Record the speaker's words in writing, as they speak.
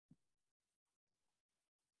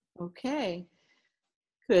Okay.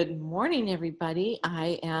 Good morning, everybody.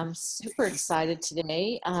 I am super excited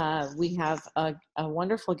today. We have a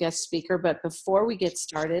wonderful guest speaker, but before we get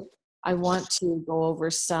started, I want to go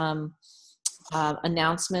over some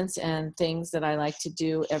announcements and things that I like to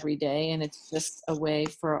do every day. And it's just a way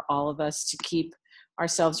for all of us to keep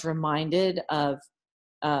ourselves reminded of,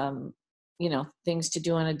 um, things to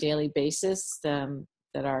do on a daily basis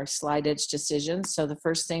that are slide edge decisions. So the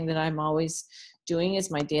first thing that I'm always doing is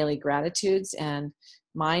my daily gratitudes, and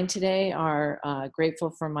mine today are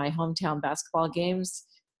grateful for my hometown basketball games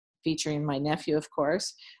featuring my nephew, of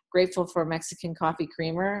course. Grateful for Mexican coffee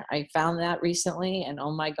creamer. I found that recently, and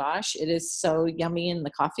oh my gosh, it is so yummy in the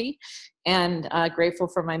coffee. And grateful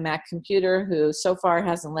for my Mac computer, who so far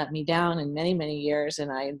hasn't let me down in many, many years.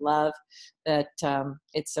 And I love that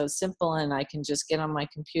it's so simple, and I can just get on my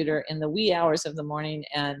computer in the wee hours of the morning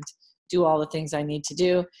and do all the things I need to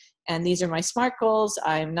do. And these are my SMART goals.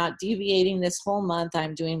 I'm not deviating this whole month.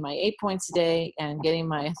 I'm doing my 8 points a day and getting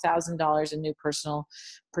my $1,000 in new personal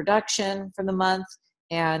production for the month.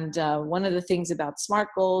 And one of the things about SMART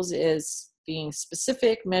goals is being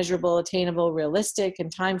specific, measurable, attainable, realistic,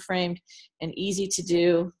 and time-framed, and easy to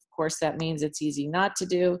do. Of course, that means it's easy not to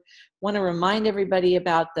do. Want to remind everybody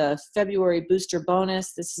about the February booster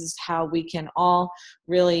bonus. This is how we can all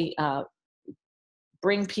really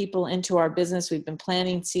bring people into our business. We've been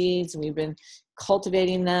planting seeds, we've been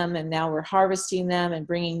cultivating them, and now we're harvesting them and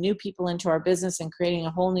bringing new people into our business and creating a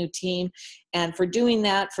whole new team. And for doing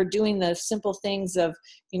that, for doing the simple things of,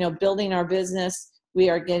 building our business, we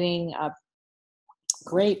are getting a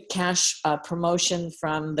great cash promotion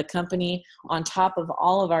from the company on top of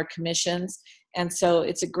all of our commissions. And so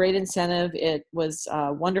it's a great incentive. It was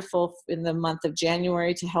wonderful in the month of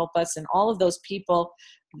January to help us, and all of those people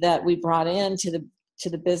that we brought into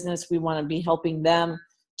the business, we want to be helping them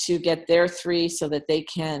to get their 3 so that they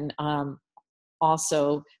can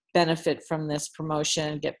also benefit from this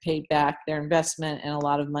promotion, get paid back their investment, and a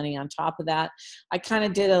lot of money on top of that. I kind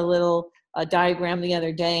of did a diagram the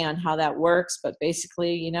other day on how that works, but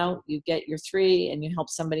basically, you get your 3 and you help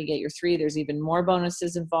somebody get your 3. There's even more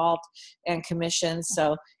bonuses involved and commissions.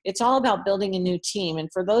 So it's all about building a new team. And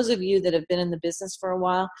for those of you that have been in the business for a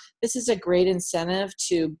while, this is a great incentive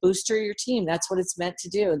to booster your team. That's what it's meant to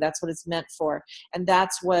do. That's what it's meant for. And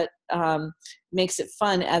that's what makes it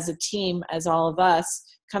fun as a team, as all of us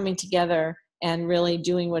coming together and really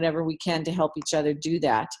doing whatever we can to help each other do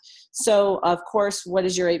that. So, of course, what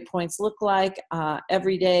does your 8 points look like?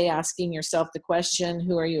 Every day asking yourself the question,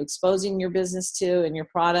 who are you exposing your business to and your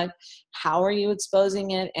product? How are you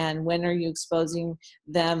exposing it? And when are you exposing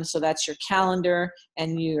them? So that's your calendar,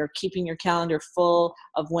 and you're keeping your calendar full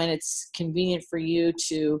of when it's convenient for you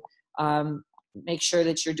to make sure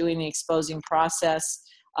that you're doing the exposing process.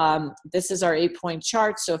 This is our 8-point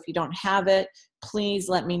chart. So if you don't have it, please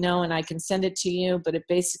let me know and I can send it to you. But it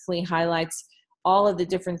basically highlights all of the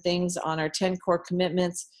different things on our 10 core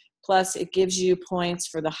commitments. Plus it gives you points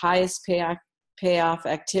for the highest payoff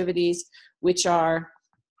activities, which are,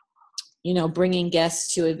 bringing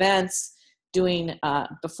guests to events, doing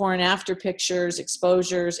before and after pictures,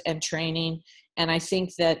 exposures, and training. And I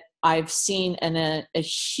think that I've seen a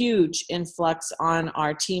huge influx on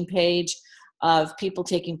our team page of people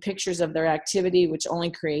taking pictures of their activity, which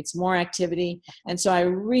only creates more activity. And so I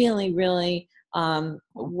really, really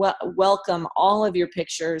welcome all of your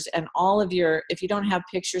pictures and all of your, if you don't have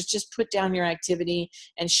pictures, just put down your activity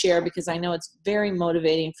and share, because I know it's very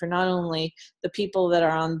motivating for not only the people that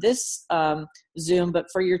are on this Zoom, but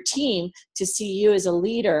for your team to see you as a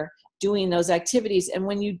leader doing those activities. And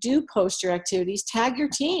when you do post your activities, tag your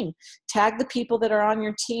team, tag the people that are on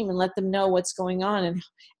your team and let them know what's going on,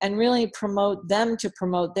 and really promote them to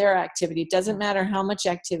promote their activity. It doesn't matter how much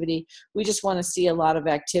activity, we just want to see a lot of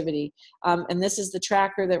activity. And this is the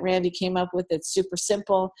tracker that Randy came up with. It's super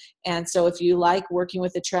simple. And so if you like working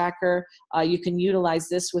with the tracker, you can utilize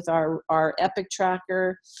this with our Epic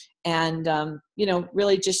tracker, and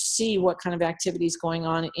really just see what kind of activity is going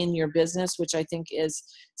on in your business, which I think is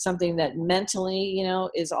something that mentally,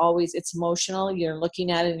 is always, it's emotional. You're looking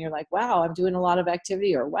at it and you're like, wow, I'm doing a lot of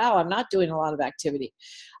activity, or wow, I'm not doing a lot of activity.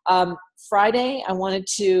 Friday, I wanted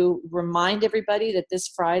to remind everybody that this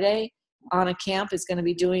Friday, Anna Camp is going to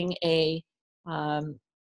be doing a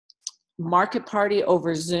market party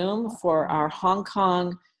over Zoom for our Hong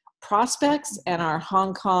Kong prospects and our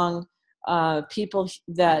Hong Kong people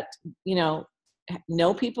that,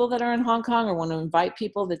 know people that are in Hong Kong or want to invite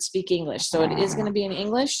people that speak English. So it is going to be in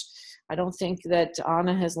English. I don't think that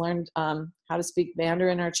Anna has learned how to speak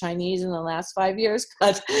Mandarin or Chinese in the last 5 years,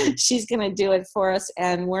 but she's going to do it for us,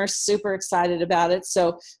 and we're super excited about it.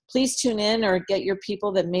 So please tune in or get your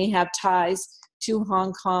people that may have ties to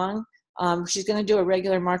Hong Kong. She's going to do a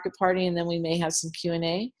regular market party, and then we may have some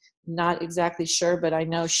Q&A. Not exactly sure, but I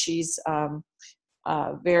know she's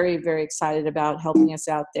very, very excited about helping us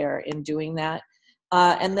out there in doing that.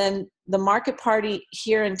 And then the market party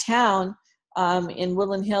here in town, in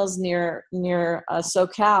Woodland Hills near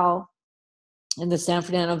SoCal in the San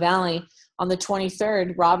Fernando Valley on the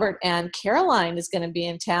 23rd, Robert and Caroline is going to be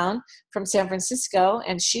in town from San Francisco,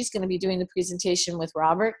 and she's going to be doing the presentation with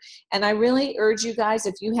Robert. And I really urge you guys,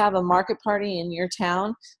 if you have a market party in your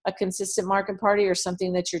town, a consistent market party or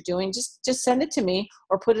something that you're doing, just send it to me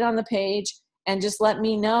or put it on the page and just let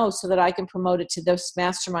me know so that I can promote it to this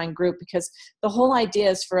mastermind group, because the whole idea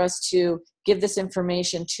is for us to give this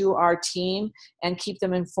information to our team and keep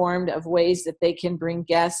them informed of ways that they can bring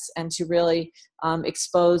guests and to really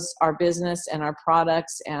expose our business and our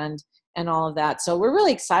products and all of that. So we're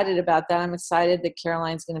really excited about that. I'm excited that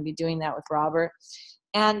Caroline's going to be doing that with Robert.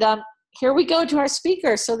 And here we go to our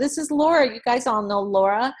speaker. So this is Laura. You guys all know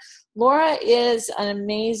Laura. Laura is an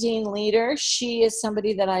amazing leader. She is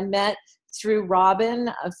somebody that I met through Robin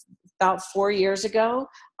about 4 years ago.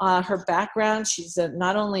 Her background, she's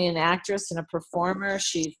not only an actress and a performer,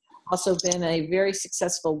 she's also been a very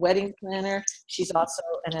successful wedding planner. She's also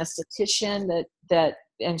an esthetician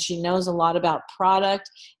and she knows a lot about product.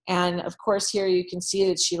 And of course, here you can see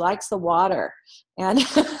that she likes the water. And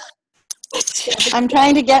I'm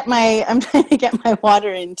trying to get my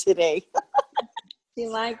water in today. She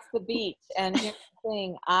likes the beach. And here's the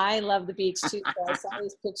thing, I love the beach too. So I saw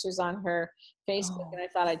these pictures on her Facebook and I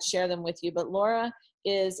thought I'd share them with you. But Laura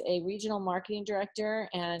is a regional marketing director,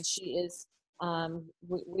 and she is,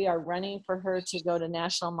 we are running for her to go to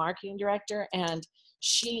national marketing director. And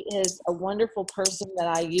she is a wonderful person that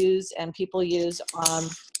I use and people use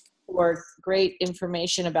for great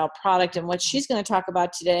information about product. And what she's going to talk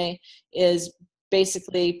about today is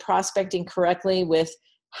basically prospecting correctly with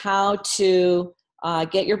how to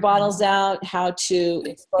get your bottles out, how to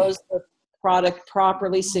expose the product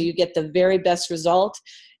properly so you get the very best result,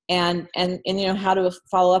 and you know, how to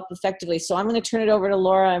follow up effectively. So I'm going to turn it over to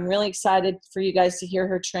Laura. I'm really excited for you guys to hear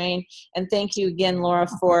her train. And thank you again, Laura,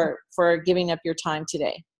 for giving up your time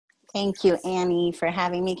today. Thank you, Annie, for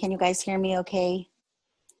having me. Can you guys hear me okay?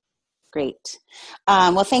 Great.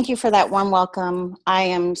 Well, thank you for that warm welcome. I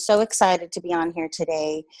am so excited to be on here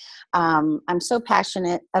today. I'm so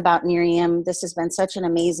passionate about Miriam. This has been such an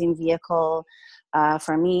amazing vehicle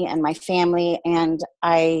for me and my family. And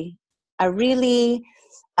I really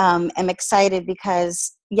am excited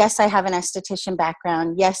because, yes, I have an esthetician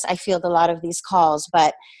background. Yes, I field a lot of these calls,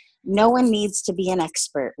 but no one needs to be an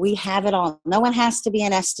expert. We have it all. No one has to be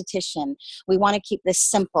an esthetician. We want to keep this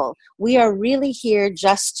simple. We are really here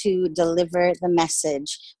just to deliver the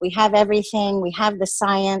message. We have everything. We have the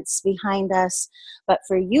science behind us. But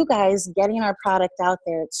for you guys getting our product out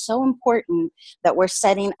there, it's so important that we're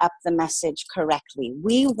setting up the message correctly.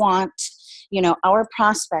 We want, you know, our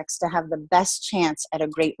prospects to have the best chance at a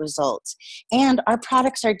great result. And our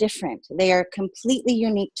products are different. They are completely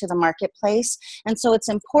unique to the marketplace. And so it's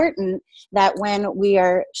important that when we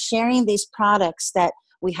are sharing these products that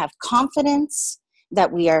we have confidence,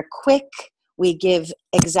 that we are quick, we give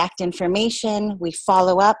exact information, we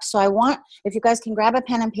follow up. So I want, if you guys can grab a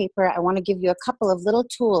pen and paper, I want to give you a couple of little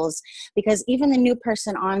tools, because even the new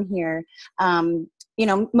person on here, you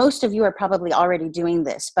know, most of you are probably already doing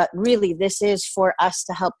this, but really this is for us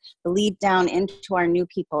to help lead down into our new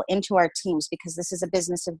people, into our teams, because this is a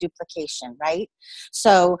business of duplication, right?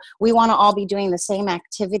 So we want to all be doing the same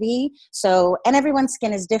activity. So, and everyone's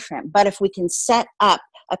skin is different, but if we can set up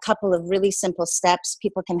a couple of really simple steps,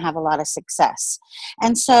 people can have a lot of success.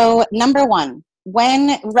 And so number one,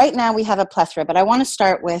 right now we have a plethora, but I want to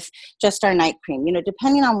start with just our night cream. You know,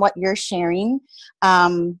 depending on what you're sharing,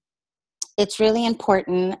 it's really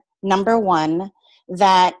important, number one,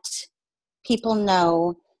 that people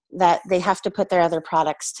know that they have to put their other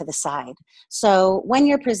products to the side. So when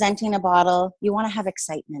you're presenting a bottle, you want to have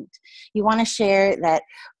excitement. You want to share that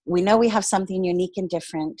we know we have something unique and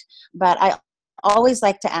different, but I always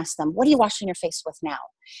like to ask them, what are you washing your face with now?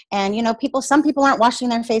 And, you know, some people aren't washing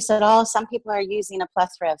their face at all. Some people are using a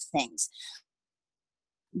plethora of things.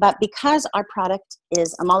 But because our product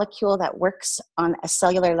is a molecule that works on a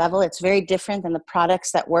cellular level, it's very different than the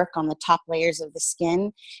products that work on the top layers of the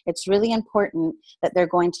skin. It's really important that they're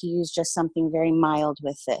going to use just something very mild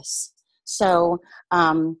with this. So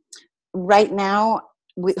right now,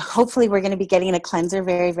 hopefully we're going to be getting a cleanser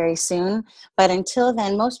very, very soon. But until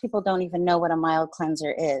then, most people don't even know what a mild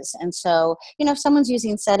cleanser is. And so, if someone's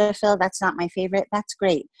using Cetaphil, that's not my favorite, that's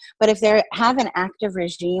great. But if they have an active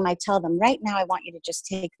regime, I tell them right now, I want you to just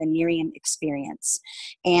take the Nerium Experience.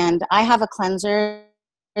 And I have a cleanser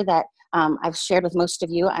that I've shared with most of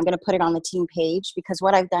you. I'm going to put it on the team page, because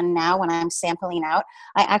what I've done now when I'm sampling out,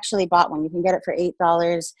 I actually bought one. You can get it for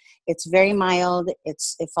 $8. It's very mild.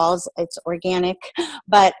 It's organic,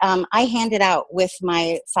 but I hand it out with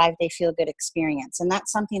my 5-day feel good experience. And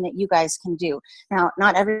that's something that you guys can do. Now,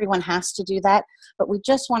 not everyone has to do that, but we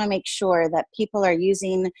just want to make sure that people are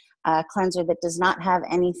using a cleanser that does not have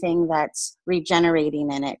anything that's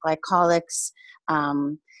regenerating in it, glycolics,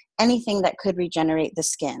 anything that could regenerate the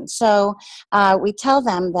skin. So we tell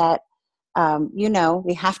them that,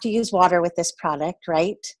 we have to use water with this product,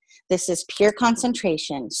 right? This is pure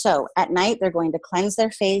concentration. So at night, they're going to cleanse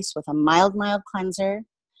their face with a mild cleanser.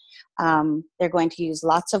 They're going to use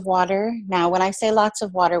lots of water. Now, when I say lots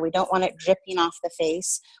of water, we don't want it dripping off the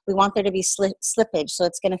face. We want there to be slippage, so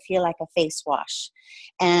it's going to feel like a face wash.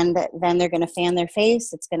 And then they're going to fan their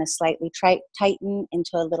face. It's going to slightly tighten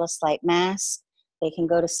into a little slight mask. They can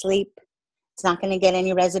go to sleep. It's not going to get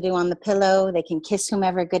any residue on the pillow. They can kiss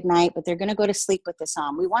whomever goodnight, but they're going to go to sleep with this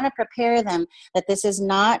on. We want to prepare them that this is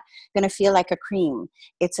not going to feel like a cream.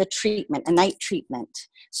 It's a treatment, a night treatment.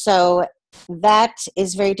 So that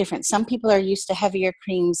is very different. Some people are used to heavier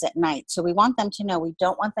creams at night. So we want them to know, we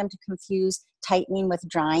don't want them to confuse tightening with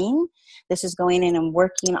drying. This is going in and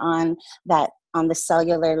working on that on the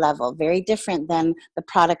cellular level. Very different than the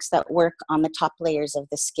products that work on the top layers of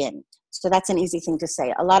the skin. So that's an easy thing to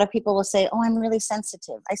say. A lot of people will say, oh, I'm really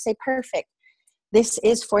sensitive. I say, perfect. This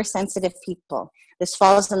is for sensitive people. This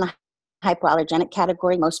falls in the hypoallergenic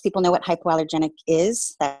category. Most people know what hypoallergenic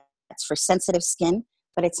is. That's for sensitive skin,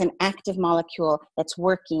 but it's an active molecule that's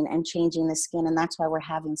working and changing the skin, and that's why we're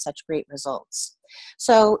having such great results.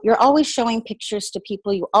 So you're always showing pictures to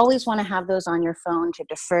people. You always want to have those on your phone to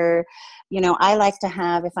defer. I like to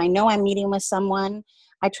have, if I know I'm meeting with someone,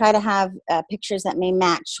 I try to have pictures that may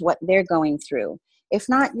match what they're going through. If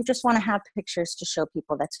not, you just want to have pictures to show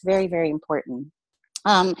people. That's very, very important.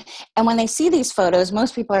 And when they see these photos,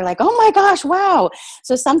 most people are like, oh my gosh, wow.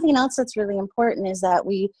 So something else that's really important is that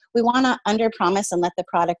we want to under promise and let the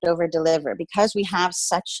product over deliver. Because we have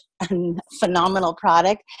such a phenomenal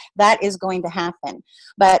product, that is going to happen.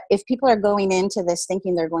 But if people are going into this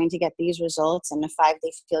thinking they're going to get these results in a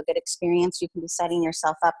 5-day feel good experience, you can be setting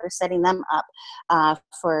yourself up or setting them up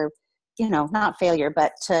for not failure,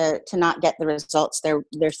 but to not get the results they're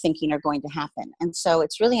thinking are going to happen. And so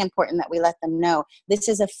it's really important that we let them know this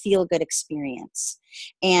is a feel-good experience.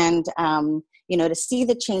 And, to see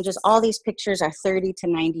the changes, all these pictures are 30 to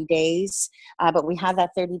 90 days, but we have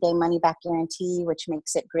that 30-day money-back guarantee, which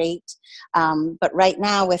makes it great. But right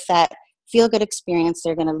now with that feel-good experience,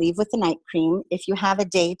 they're going to leave with the night cream. If you have a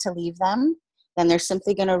day to leave them, then they're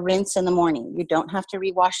simply going to rinse in the morning. You don't have to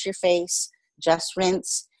rewash your face, just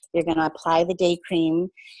rinse. You're going to apply the day cream.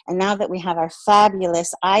 And now that we have our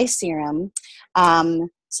fabulous eye serum,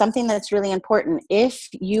 something that's really important, if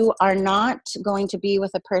you are not going to be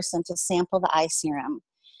with a person to sample the eye serum,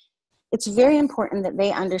 it's very important that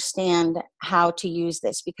they understand how to use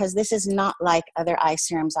this, because this is not like other eye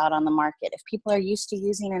serums out on the market. If people are used to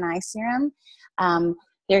using an eye serum,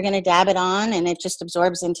 they're going to dab it on and it just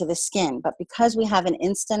absorbs into the skin. But because we have an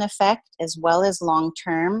instant effect as well as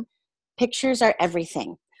long-term, pictures are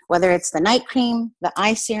everything. Whether it's the night cream, the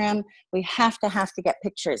eye serum, we have to get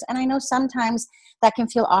pictures. And I know sometimes that can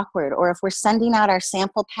feel awkward, or if we're sending out our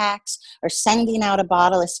sample packs or sending out a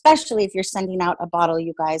bottle, especially if you're sending out a bottle,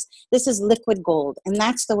 you guys, this is liquid gold. And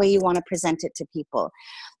that's the way you want to present it to people.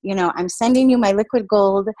 I'm sending you my liquid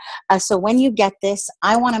gold. So when you get this,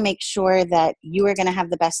 I want to make sure that you are going to have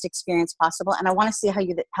the best experience possible. And I want to see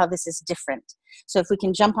how this is different. So if we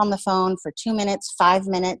can jump on the phone for 2 minutes, 5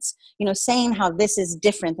 minutes, saying how this is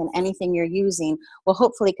different than anything you're using will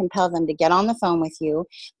hopefully compel them to get on the phone with you.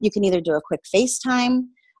 You can either do a quick FaceTime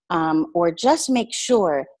or just make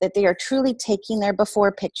sure that they are truly taking their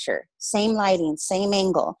before picture, same lighting, same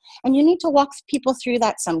angle. And you need to walk people through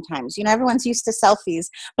that sometimes. Everyone's used to selfies,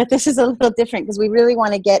 but this is a little different because we really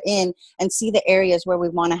want to get in and see the areas where we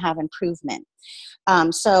want to have improvement.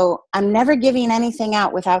 So I'm never giving anything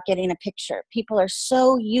out without getting a picture. People are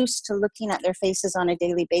so used to looking at their faces on a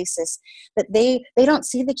daily basis that they don't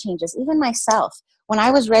see the changes. Even myself, when I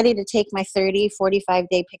was ready to take my 30,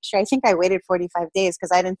 45-day picture, I think I waited 45 days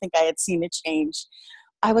because I didn't think I had seen a change.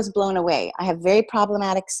 I was blown away. I have very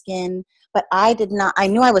problematic skin, but I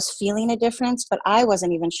knew I was feeling a difference, but I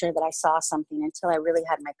wasn't even sure that I saw something until I really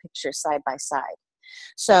had my picture side by side.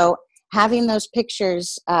 So having those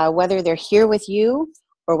pictures, whether they're here with you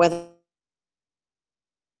or whether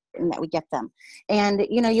that we get them. And,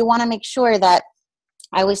 you know, you want to make sure that,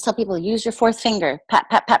 I always tell people, use your fourth finger, pat,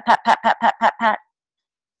 pat, pat, pat, pat, pat, pat, pat, pat.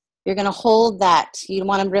 You're going to hold that. You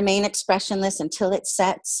want to remain expressionless until it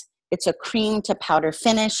sets. It's a cream to powder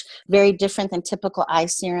finish, very different than typical eye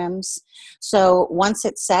serums. So once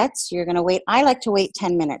it sets, you're going to wait. I like to wait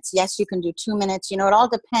 10 minutes. Yes, you can do 2 minutes. You know, it all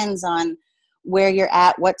depends on where you're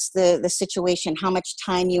at, what's the situation, how much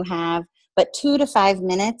time you have. But 2 to 5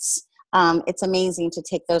 minutes, it's amazing to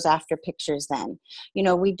take those after pictures then. You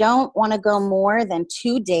know, we don't want to go more than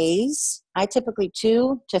 2 days. I typically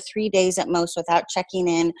 2 to 3 days at most without checking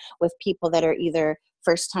in with people that are either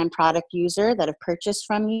first-time product user that have purchased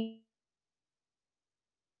from you.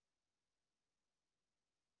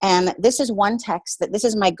 And this is one text this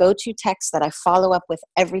is my go-to text that I follow up with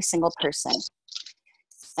every single person.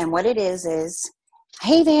 And what it is,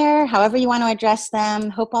 hey there, however you want to address them,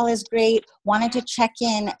 hope all is great, wanted to check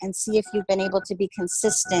in and see if you've been able to be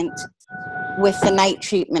consistent with the night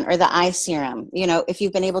treatment or the eye serum, you know, if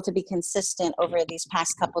you've been able to be consistent over these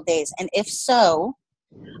past couple days. And if so,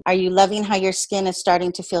 are you loving how your skin is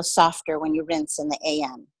starting to feel softer when you rinse in the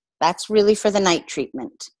AM? That's really for the night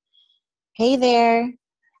treatment. Hey there,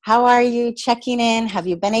 how are you? Checking in. Have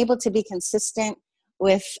you been able to be consistent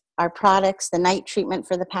with our products, the night treatment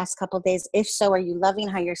for the past couple of days? If so, are you loving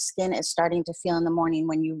how your skin is starting to feel in the morning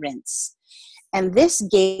when you rinse? And this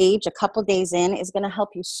gauge a couple days in is going to help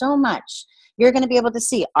you so much. You're going to be able to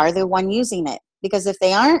see, are they one using it? Because if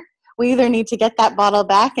they aren't, we either need to get that bottle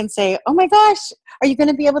back and say, oh my gosh, are you going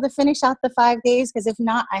to be able to finish out the 5 days? Because if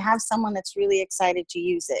not, I have someone that's really excited to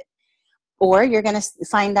use it. Or you're going to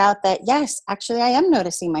find out that, yes, actually I am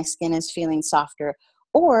noticing my skin is feeling softer.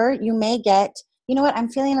 Or you may get, you know what, I'm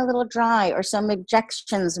feeling a little dry, or some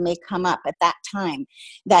objections may come up at that time,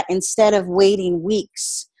 that instead of waiting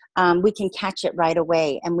weeks, we can catch it right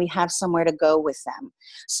away and we have somewhere to go with them.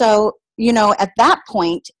 So, you know, at that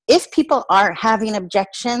point, if people are having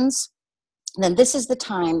objections, then this is the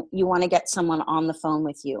time you want to get someone on the phone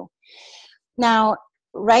with you. Now,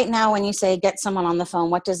 right now, when you say get someone on the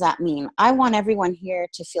phone, what does that mean? I want everyone here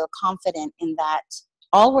to feel confident in that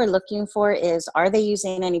all we're looking for is, are they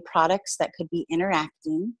using any products that could be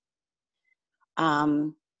interacting?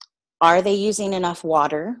 Are they using enough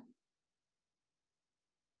water?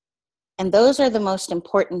 And those are the most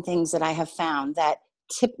important things that I have found, that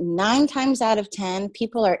 9 times out of 10,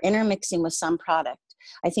 people are intermixing with some product.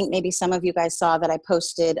 I think maybe some of you guys saw that I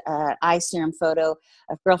posted an eye serum photo.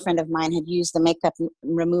 A girlfriend of mine had used the makeup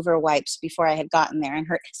remover wipes before I had gotten there, and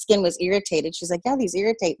her skin was irritated. She's like, yeah, these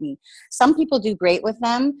irritate me. Some people do great with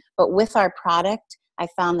them, but with our product, I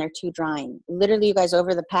found they're too drying. Literally, you guys,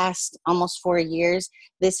 over the past almost 4 years,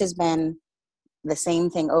 this has been the same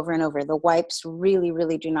thing over and over. The wipes really,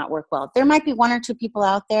 really do not work well. There might be 1 or 2 people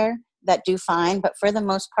out there that do fine, but for the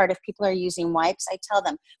most part, if people are using wipes, I tell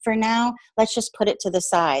them, for now, let's just put it to the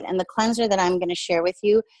side. And the cleanser that I'm going to share with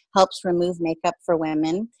you helps remove makeup for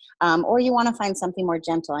women, or you want to find something more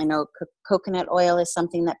gentle. I know coconut oil is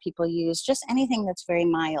something that people use, just anything that's very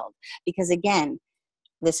mild, because again,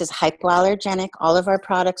 this is hypoallergenic. All of our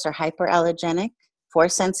products are hyperallergenic for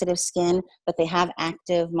sensitive skin, but they have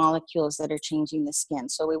active molecules that are changing the skin.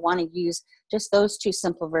 So we want to use just those 2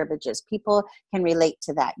 simple verbiages. People can relate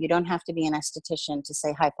to that. You don't have to be an esthetician to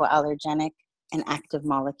say hypoallergenic and active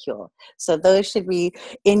molecule. So those should be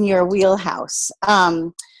in your wheelhouse.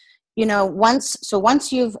 You know,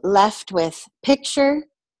 once you've left with picture,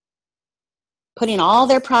 putting all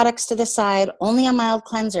their products to the side, only a mild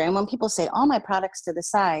cleanser. And when people say all my products to the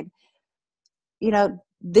side, you know,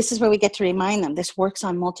 this is where we get to remind them, this works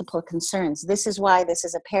on multiple concerns. This is why this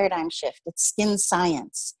is a paradigm shift. It's skin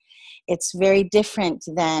science. It's very different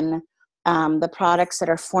than the products that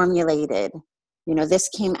are formulated. You know, this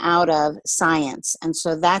came out of science. And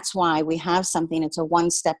so that's why we have something, it's a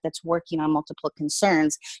 1 step that's working on multiple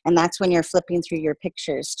concerns. And that's when you're flipping through your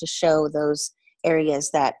pictures to show those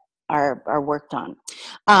areas that are worked on.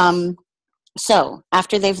 So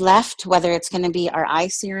after they've left, whether it's going to be our eye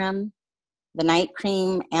serum, the night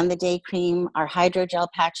cream and the day cream, our hydrogel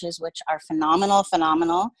patches, which are phenomenal.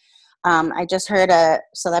 I just heard a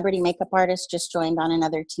celebrity makeup artist just joined on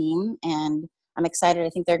another team, and I'm excited. I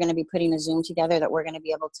think they're going to be putting a Zoom together that we're going to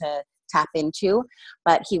be able to tap into.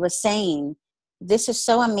 But he was saying, this is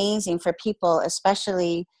so amazing for people,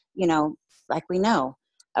 especially, you know, like we know,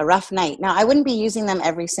 a rough night. Now, I wouldn't be using them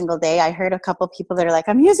every single day. I heard a couple people that are like,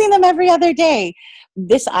 I'm using them every other day.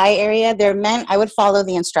 This eye area, I would follow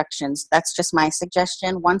the instructions. That's just my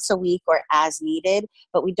suggestion, once a week or as needed,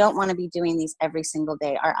 but we don't want to be doing these every single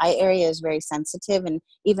day. Our eye area is very sensitive, and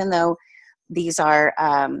even though these are,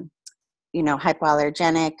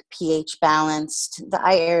 hypoallergenic, pH balanced, the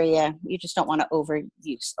eye area, you just don't want to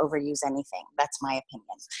overuse anything. That's my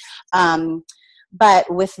opinion.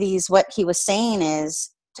 But with these, what he was saying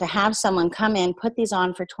is to have someone come in, put these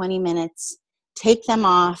on for 20 minutes, take them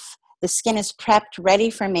off. The skin is prepped, ready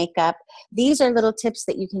for makeup. These are little tips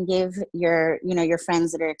that you can give your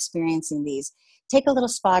friends that are experiencing these. Take a little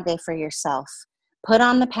spa day for yourself. Put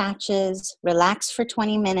on the patches, relax for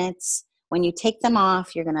 20 minutes. When you take them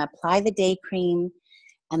off, you're going to apply the day cream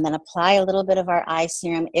and then apply a little bit of our eye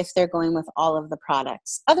serum if they're going with all of the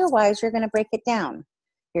products. Otherwise, you're going to break it down.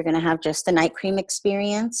 You're going to have just the night cream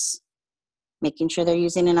experience, making sure they're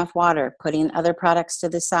using enough water, putting other products to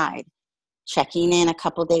the side, checking in a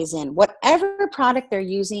couple days in. Whatever product they're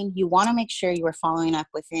using, you want to make sure you are following up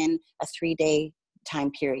within a 3-day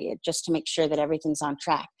time period, just to make sure that everything's on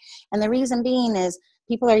track. And the reason being is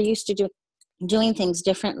people are used to doing things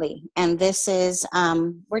differently. And this is,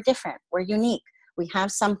 we're different, we're unique. We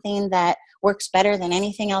have something that works better than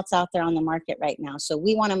anything else out there on the market right now. So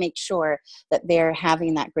we want to make sure that they're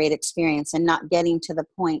having that great experience and not getting to the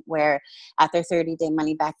point where at their 30-day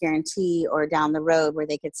money back guarantee or down the road where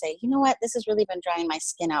they could say, you know what, this has really been drying my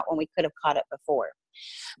skin out when we could have caught it before.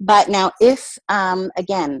 But now if,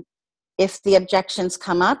 again, if the objections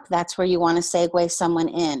come up, that's where you want to segue someone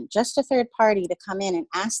in, just a third party to come in and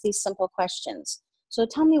ask these simple questions. So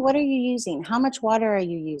tell me, what are you using? How much water are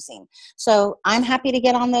you using? So I'm happy to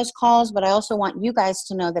get on those calls, but I also want you guys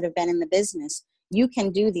to know that have been in the business, you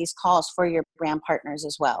can do these calls for your brand partners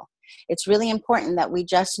as well. It's really important that we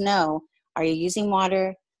just know, are you using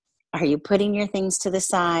water? Are you putting your things to the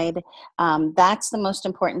side? That's the most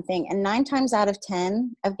important thing. And 9 times out of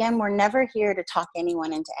 10, again, we're never here to talk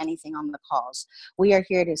anyone into anything on the calls. We are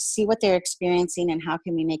here to see what they're experiencing and how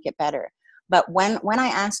can we make it better. But when I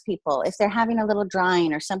ask people if they're having a little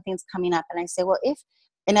drying or something's coming up, and I say, well, if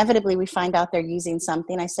inevitably we find out they're using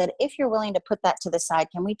something, I said, if you're willing to put that to the side,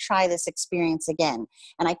 can we try this experience again?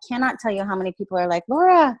 And I cannot tell you how many people are like,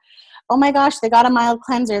 Laura, oh my gosh, they got a mild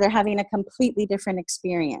cleanser. They're having a completely different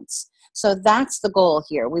experience. So that's the goal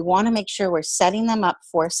here. We want to make sure we're setting them up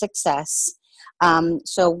for success.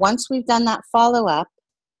 So once we've done that follow-up,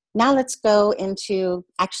 now let's go into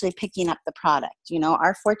actually picking up the product. You know,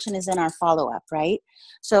 our fortune is in our follow-up, right?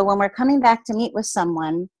 So when we're coming back to meet with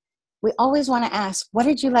someone, we always want to ask, what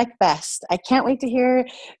did you like best? I can't wait to hear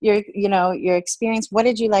your experience. What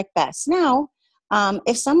did you like best? Now,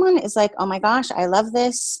 if someone is like, oh my gosh, I love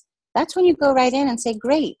this, that's when you go right in and say,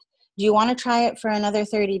 great. Do you want to try it for another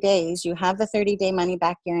 30 days? You have the 30-day money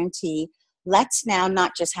back guarantee. Let's now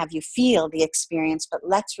not just have you feel the experience, but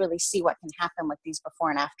let's really see what can happen with these before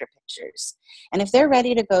and after pictures. And if they're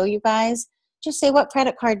ready to go, you guys, just say, what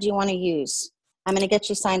credit card do you want to use? I'm going to get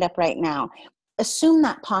you signed up right now. Assume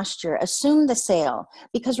that posture, assume the sale,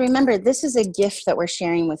 because remember, this is a gift that we're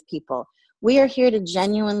sharing with people. We are here to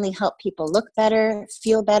genuinely help people look better,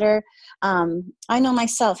 feel better. I know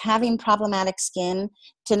myself, having problematic skin,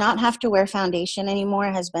 to not have to wear foundation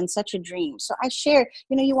anymore has been such a dream. So I share,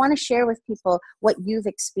 you want to share with people what you've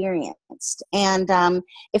experienced. And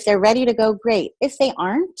if they're ready to go, great. If they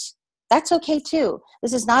aren't, that's okay too.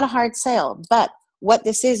 This is not a hard sale, but what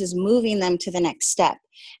this is moving them to the next step.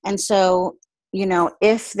 And so,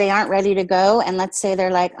 if they aren't ready to go, and let's say they're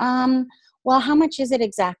like, well, how much is it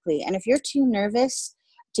exactly? And if you're too nervous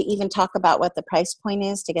to even talk about what the price point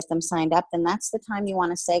is to get them signed up, then that's the time you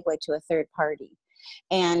want to segue to a third party.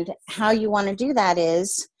 And how you want to do that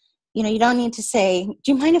is, you don't need to say,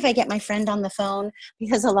 do you mind if I get my friend on the phone?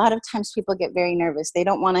 Because a lot of times people get very nervous. They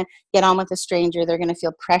don't want to get on with a stranger. They're going to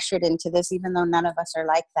feel pressured into this, even though none of us are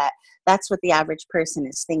like that. That's what the average person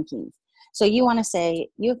is thinking. So you want to say,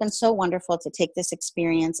 you've been so wonderful to take this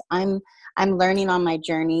experience. I'm learning on my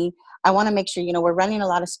journey. I want to make sure, we're running a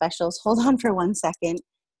lot of specials. Hold on for 1 second.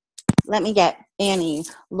 Let me get Annie,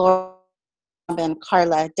 Laura, Robin,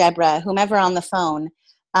 Carla, Deborah, whomever on the phone,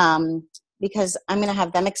 because I'm going to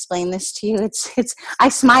have them explain this to you. I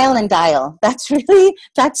smile and dial. That's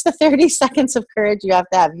the 30 seconds of courage you have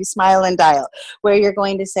to have. You smile and dial, where you're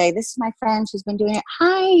going to say, this is my friend. She's been doing it.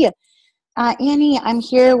 Hi, Annie, I'm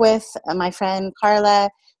here with my friend Carla.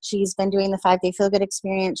 She's been doing the 5-day feel good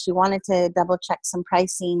experience. She wanted to double check some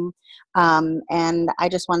pricing. And I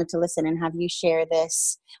just wanted to listen and have you share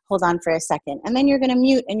this. Hold on for a second. And then you're going to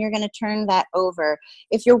mute and you're going to turn that over.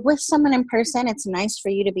 If you're with someone in person, it's nice for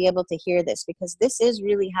you to be able to hear this, because this is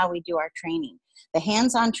really how we do our training. The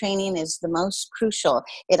hands-on training is the most crucial.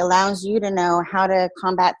 It allows you to know how to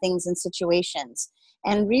combat things in situations.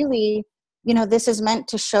 And really, you know, this is meant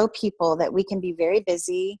to show people that we can be very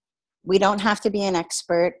busy. We don't have to be an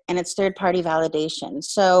expert, and it's third-party validation.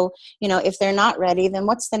 So, you know, if they're not ready, then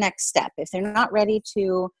what's the next step? If they're not ready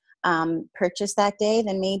to purchase that day,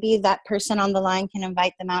 then maybe that person on the line can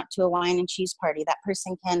invite them out to a wine and cheese party. That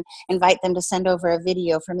person can invite them to send over a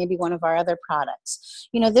video for maybe one of our other products.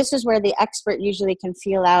 You know, this is where the expert usually can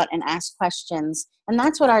feel out and ask questions. And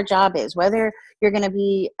that's what our job is, whether you're going to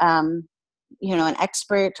be, you know, an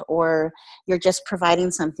expert or you're just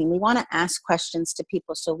providing something. We want to ask questions to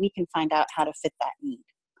people so we can find out how to fit that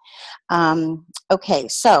need. Okay,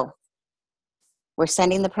 so we're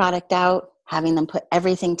sending the product out, having them put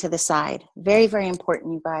everything to the side. Very, very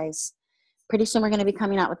important, you guys. Pretty soon we're going to be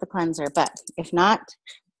coming out with the cleanser, but if not,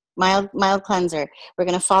 mild cleanser. We're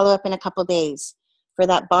going to follow up in a couple days. For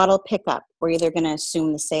that bottle pickup, we're either going to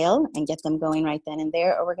assume the sale and get them going right then and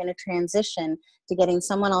there, or we're going to transition to getting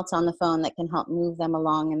someone else on the phone that can help move them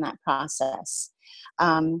along in that process.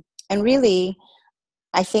 And really,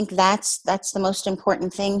 I think that's the most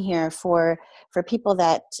important thing here for people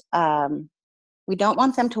that we don't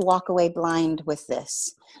want them to walk away blind with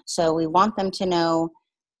this. So we want them to know,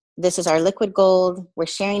 this is our liquid gold. We're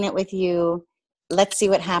sharing it with you. Let's see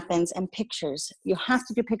what happens. And pictures. You have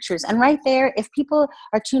to do pictures. And right there, if people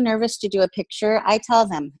are too nervous to do a picture, I tell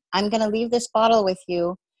them, I'm going to leave this bottle with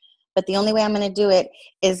you, but the only way I'm going to do it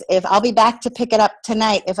is if I'll be back to pick it up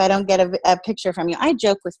tonight if I don't get a picture from you. I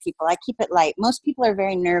joke with people. I keep it light. Most people are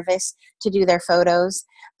very nervous to do their photos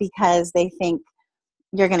because they think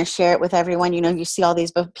you're going to share it with everyone. You know, you see all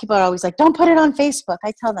these, but people are always like, don't put it on Facebook.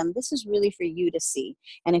 I tell them, this is really for you to see.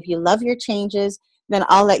 And if you love your changes, then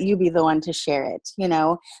I'll let you be the one to share it, you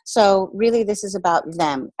know? So really this is about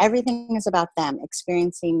them. Everything is about them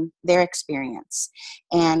experiencing their experience.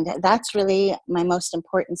 And that's really my most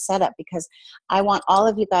important setup, because I want all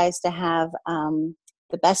of you guys to have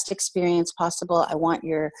the best experience possible. I want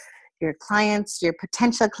your clients, your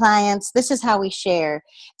potential clients. This is how we share,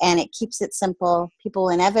 and it keeps it simple. People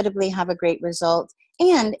inevitably have a great result.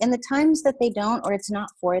 And in the times that they don't, or it's not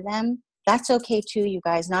for them, that's okay too, you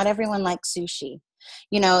guys. Not everyone likes sushi.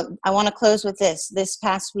 You know, I want to close with this. This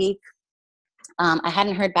past week, I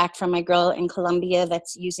hadn't heard back from my girl in Colombia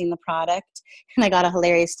that's using the product. And I got a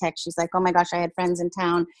hilarious text. She's like, oh my gosh, I had friends in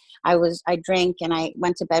town. I drank and I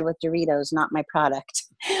went to bed with Doritos, not my product.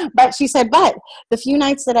 But she said, but the few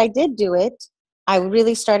nights that I did do it, I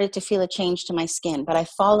really started to feel a change to my skin. But I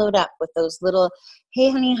followed up with those little,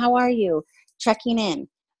 hey honey, how are you? Checking in.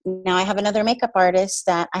 Now I have another makeup artist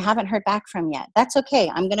that I haven't heard back from yet. That's okay.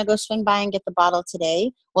 I'm going to go swing by and get the bottle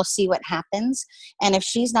today. We'll see what happens. And if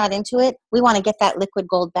she's not into it, we want to get that liquid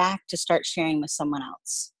gold back to start sharing with someone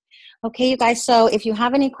else. Okay, you guys. So if you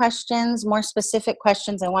have any questions, more specific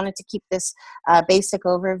questions, I wanted to keep this basic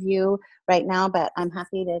overview right now, but I'm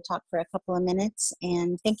happy to talk for a couple of minutes.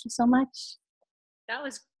 And thank you so much. That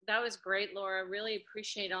was great, Laura. Really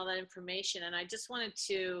appreciate all that information. And I just wanted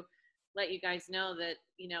to let you guys know that,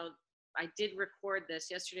 you know, I did record this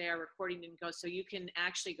yesterday. Our recording didn't go, so you can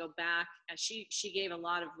actually go back. And she gave a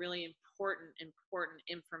lot of really important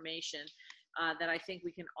information that I think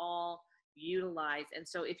we can all utilize. And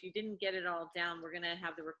so if you didn't get it all down, we're going to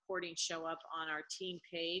have the recording show up on our team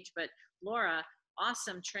page. But Laura,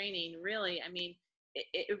 awesome training. Really, I mean,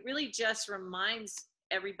 it really just reminds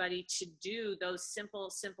everybody to do those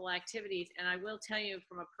simple activities. And I will tell you,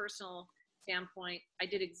 from a personal standpoint, I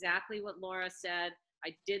did exactly what Laura said.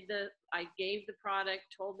 I gave the product,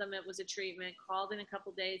 told them it was a treatment, called in a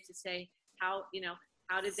couple days to say how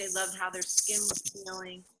did they love how their skin was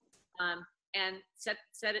feeling, and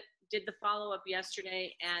did the follow-up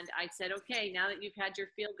yesterday. And I said, okay, now that you've had your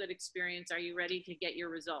feel-good experience, are you ready to get your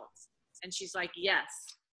results? And she's like, yes.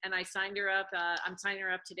 And I signed her up. I'm signing her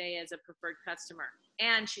up today as a preferred customer.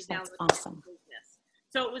 And she's now looking awesome. at business.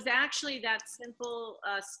 So it was actually that simple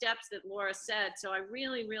steps that Laura said. So I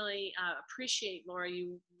really, really appreciate, Laura,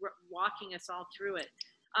 you walking us all through it.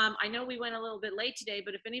 I know we went a little bit late today,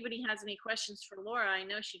 but if anybody has any questions for Laura, I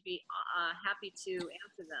know she'd be happy to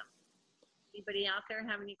answer them. Anybody out there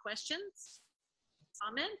have any questions,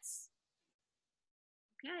 comments?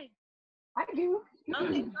 Okay. I do.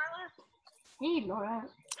 Okay, Carla. Hey, Laura.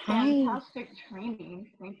 Hi. Fantastic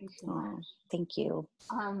training. Thank you so much. Thank you.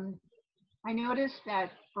 I noticed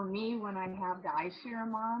that for me, when I have the eye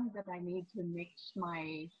serum on, that I need to mix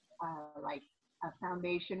my like a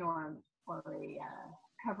foundation or a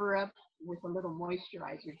cover up with a little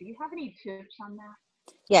moisturizer. Do you have any tips on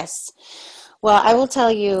that? Yes. Well, I will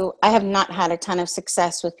tell you, I have not had a ton of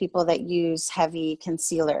success with people that use heavy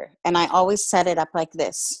concealer. And I always set it up like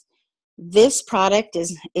this. This product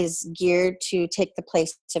is geared to take the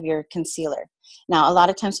place of your concealer. Now, a lot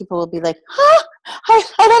of times people will be like, I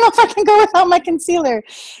don't know if I can go without my concealer.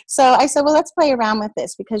 So I said, well, let's play around with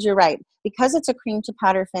this, because you're right. Because it's a cream to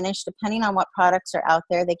powder finish, depending on what products are out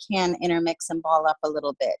there, they can intermix and ball up a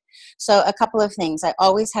little bit. So a couple of things. I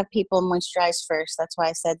always have people moisturize first. That's why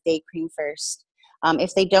I said day cream first.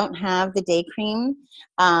 If they don't have the day cream,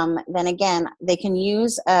 then again, they can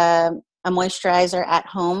use a moisturizer at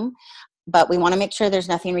home. But we want to make sure there's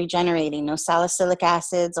nothing regenerating, no salicylic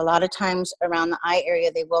acids. A lot of times around the eye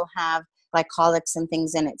area, they will have glycolics and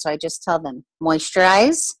things in it. So I just tell them,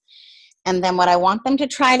 moisturize. And then what I want them to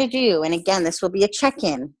try to do, and again, this will be a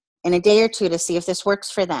check-in in a day or two to see if this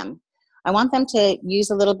works for them. I want them to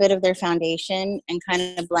use a little bit of their foundation and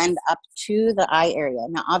kind of blend up to the eye area.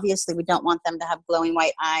 Now, obviously, we don't want them to have glowing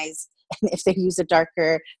white eyes if they use a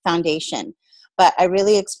darker foundation. But I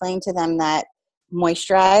really explain to them that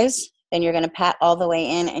moisturize, then you're going to pat all the way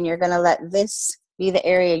in, and you're going to let this be the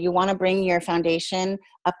area. You want to bring your foundation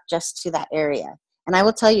up just to that area. And I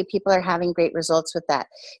will tell you, people are having great results with that.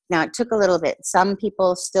 Now, it took a little bit. Some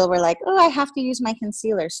people still were like, oh, I have to use my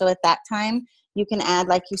concealer. So at that time, you can add,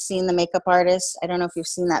 like you've seen the makeup artist. I don't know if you've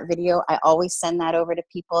seen that video. I always send that over to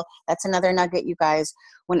people. That's another nugget, you guys.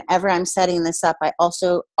 Whenever I'm setting this up, I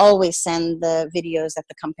also always send the videos that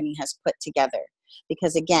the company has put together.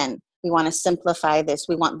 Because again, we want to simplify this.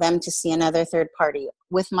 We want them to see another third party.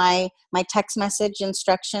 With my text message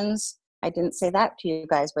instructions, I didn't say that to you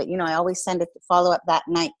guys, but I always send it to follow up that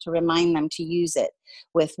night to remind them to use it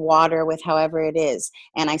with water, with however it is.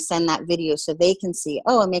 And I send that video so they can see,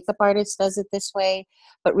 oh, a makeup artist does it this way.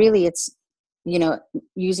 But really it's,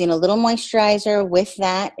 using a little moisturizer with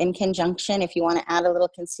that in conjunction if you want to add a little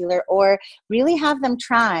concealer, or really have them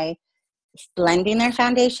try blending their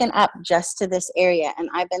foundation up just to this area. And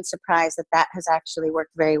I've been surprised that that has actually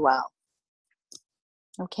worked very well.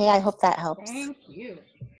 Okay, I hope that helps. Thank you.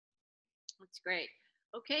 That's great.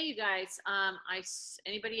 Okay, you guys,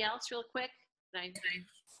 anybody else real quick?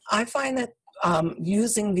 I find that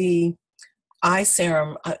using the eye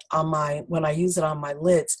serum when I use it on my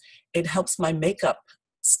lids, it helps my makeup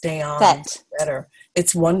stay on better.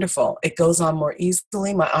 It's wonderful. It goes on more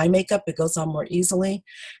easily. My eye makeup, it goes on more easily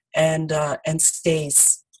and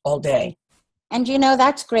stays all day. And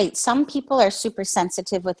that's great. Some people are super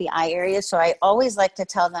sensitive with the eye area, so I always like to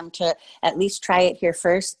tell them to at least try it here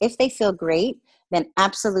first. If they feel great, then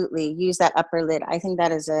absolutely use that upper lid. I think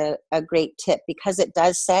that is a great tip, because it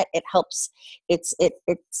does set, it helps, it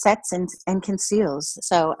sets and conceals.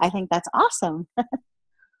 So I think that's awesome.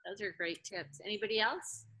 Those are great tips. Anybody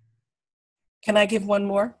else? Can I give one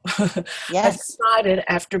more? Yes. I decided,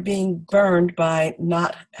 after being burned by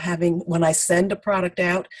not having, when I send a product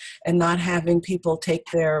out and not having people take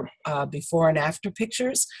their before and after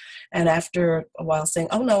pictures, and after a while saying,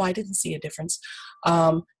 oh no, I didn't see a difference,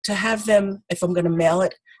 to have them, if I'm going to mail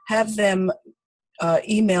it, have them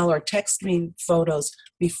email or text me photos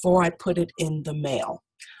before I put it in the mail.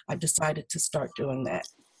 I've decided to start doing that.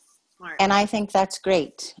 And I think that's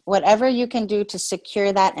great. Whatever you can do to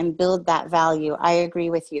secure that and build that value, I agree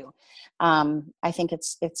with you. I think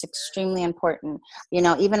it's extremely important.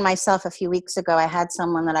 Even myself, a few weeks ago, I had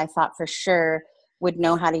someone that I thought for sure would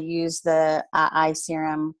know how to use the eye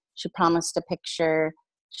serum. She promised a picture.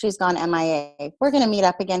 She's gone MIA. We're going to meet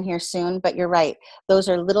up again here soon, but you're right. Those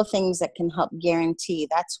are little things that can help guarantee.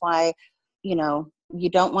 That's why, you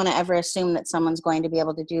don't want to ever assume that someone's going to be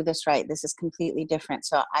able to do this right. This is completely different.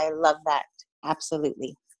 So I love that.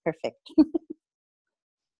 Absolutely. Perfect. All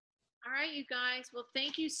right, you guys. Well,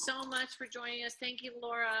 thank you so much for joining us. Thank you,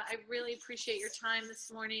 Laura. I really appreciate your time this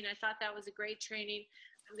morning. I thought that was a great training.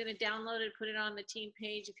 I'm going to download it, put it on the team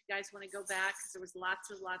page if you guys want to go back, because there was lots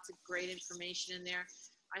of great information in there.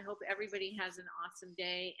 I hope everybody has an awesome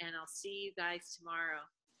day, and I'll see you guys tomorrow.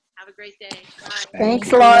 Have a great day. Bye.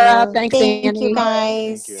 Thanks, Laura. Thanks, Thank Annie. you,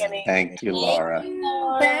 guys. Thank you, Laura.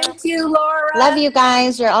 Thank you, Laura. Love you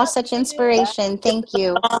guys. You're all such inspiration. Thank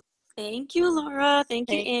you. Thank you, Laura.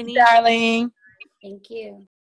 Thank you, Thank Annie. you, darling. Thank you.